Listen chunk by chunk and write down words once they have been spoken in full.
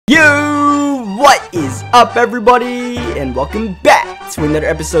What is up, everybody, and welcome back to another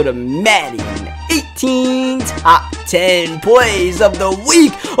episode of Madden 18 Top 10 Plays of the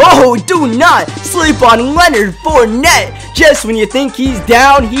Week. Oh, do not sleep on Leonard Fournette. Just when you think he's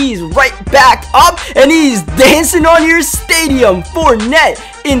down, he's right back up, and he's dancing on your stadium. Fournette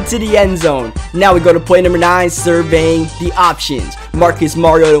into the end zone. Now we go to play number 9, surveying the options. Marcus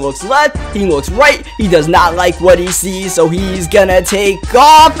Mariota looks left, he looks right, he does not like what he sees, so he's gonna take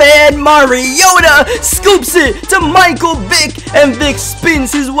off, and Mariota scoops it to Michael Vick, and Vick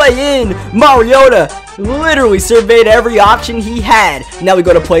spins his way in. Mariota literally surveyed every option he had. Now we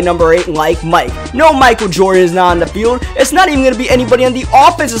go to play number 8, like Mike. No, Michael Jordan is not on the field. It's not even going to be anybody on the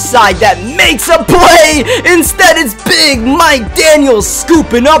offensive side that makes a play. Instead, it's big Mike Daniels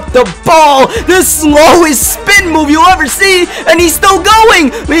scooping up the ball. The slowest spin move you'll ever see, and he's still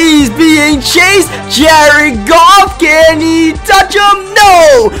going. He's being chased. Jared Goff, can he touch him?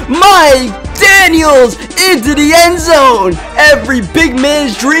 No. Mike Daniels into the end zone. Every big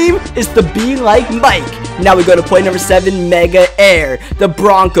man's dream is to be like Mike. Now we go to play number 7, Mega Air. The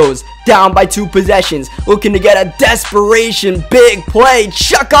Broncos down by 2 possessions, looking to get a desperation big play.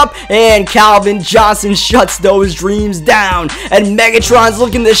 Chuck up, and Calvin Johnson shuts those dreams down. And Megatron's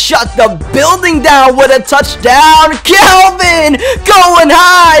looking to shut the building down with a touchdown. Calvin going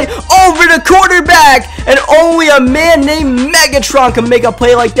high over the quarterback, and only a man named Megatron can make a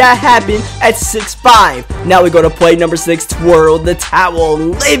play like that happen at 6'5". Now we go to play number 6, twirl the towel.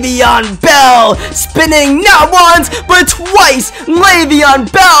 Le'Veon Bell spinning not once but twice.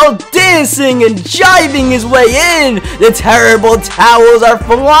 Le'Veon Bell dancing and jiving his way in. The terrible towels are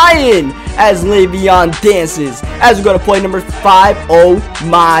flying as Le'Veon dances. As we go to play number 5, oh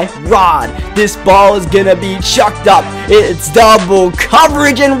my Rod. This ball is gonna be chucked up. It's double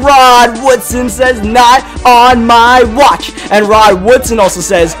coverage, and Rod Woodson says not on my watch. And Rod Woodson also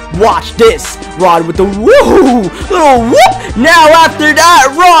says, watch this. Rod with the woo, little whoop. Now after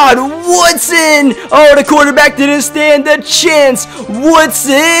that, Rod Woodson. Oh, the quarterback didn't stand a chance.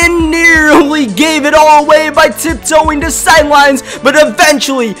 Woodson nearly gave it all away by tiptoeing the sidelines, but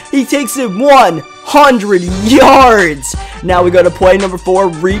eventually he takes it 100 yards. Now we go to play number 4,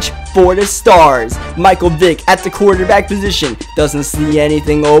 reach for the stars. Michael Vick at the quarterback position doesn't see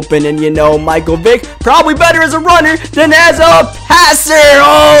anything open, and you know Michael Vick probably better as a runner than as a passer.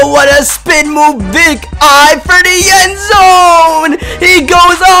 Oh, what a spin move. Vick eye for the end zone. He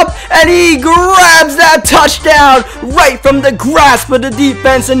goes up and he grabs that touchdown right from the grasp of the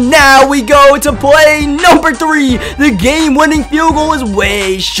defense. And now we go to play number 3. The game-winning field goal is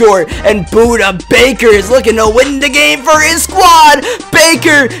way short, and Buda Baker is looking to win the game for his squad.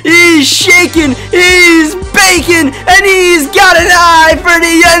 Baker, he's shaking, he's baking, and he's got an eye for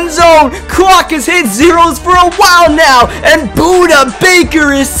the end zone. Clock has hit zeros for a while now, and Buda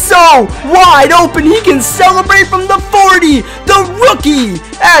Baker is so wide open he can celebrate from the 40. The rookie,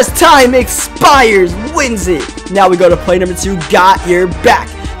 as time expires, wins it. Now we go to play number 2, got your back.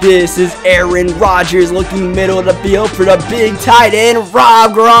 This is Aaron Rodgers looking middle of the field for the big tight end,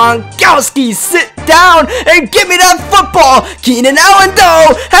 Rob Gronkowski. Sit down and give me that football. Keenan Allen,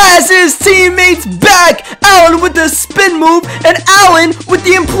 though, has his teammates back. Allen with the spin move, and Allen with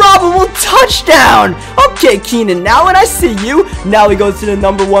the improbable touchdown. Okay, Keenan Allen, I see you. Now we go to the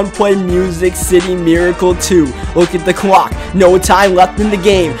number 1 play, Music City Miracle 2. Look at the clock. No time left in the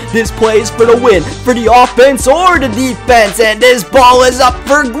game. This play is for the win, for the offense or the defense, and this ball is up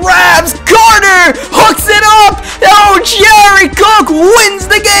for grabs. Carter hooks it up. Oh, Jerry Cook wins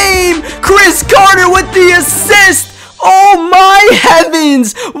the game. Cris Carter with the assist. Oh my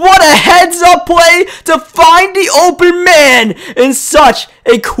heavens, what a heads-up play to find the open man in such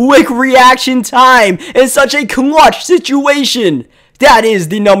a quick reaction time, in such a clutch situation. That is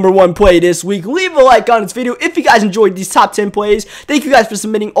the number 1 play this week. Leave a like on this video if you guys enjoyed these top 10 plays. Thank you guys for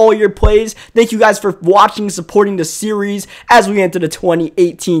submitting all your plays. Thank you guys for watching and supporting the series as we enter the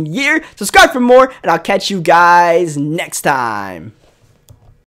 2018 year. Subscribe for more, and I'll catch you guys next time.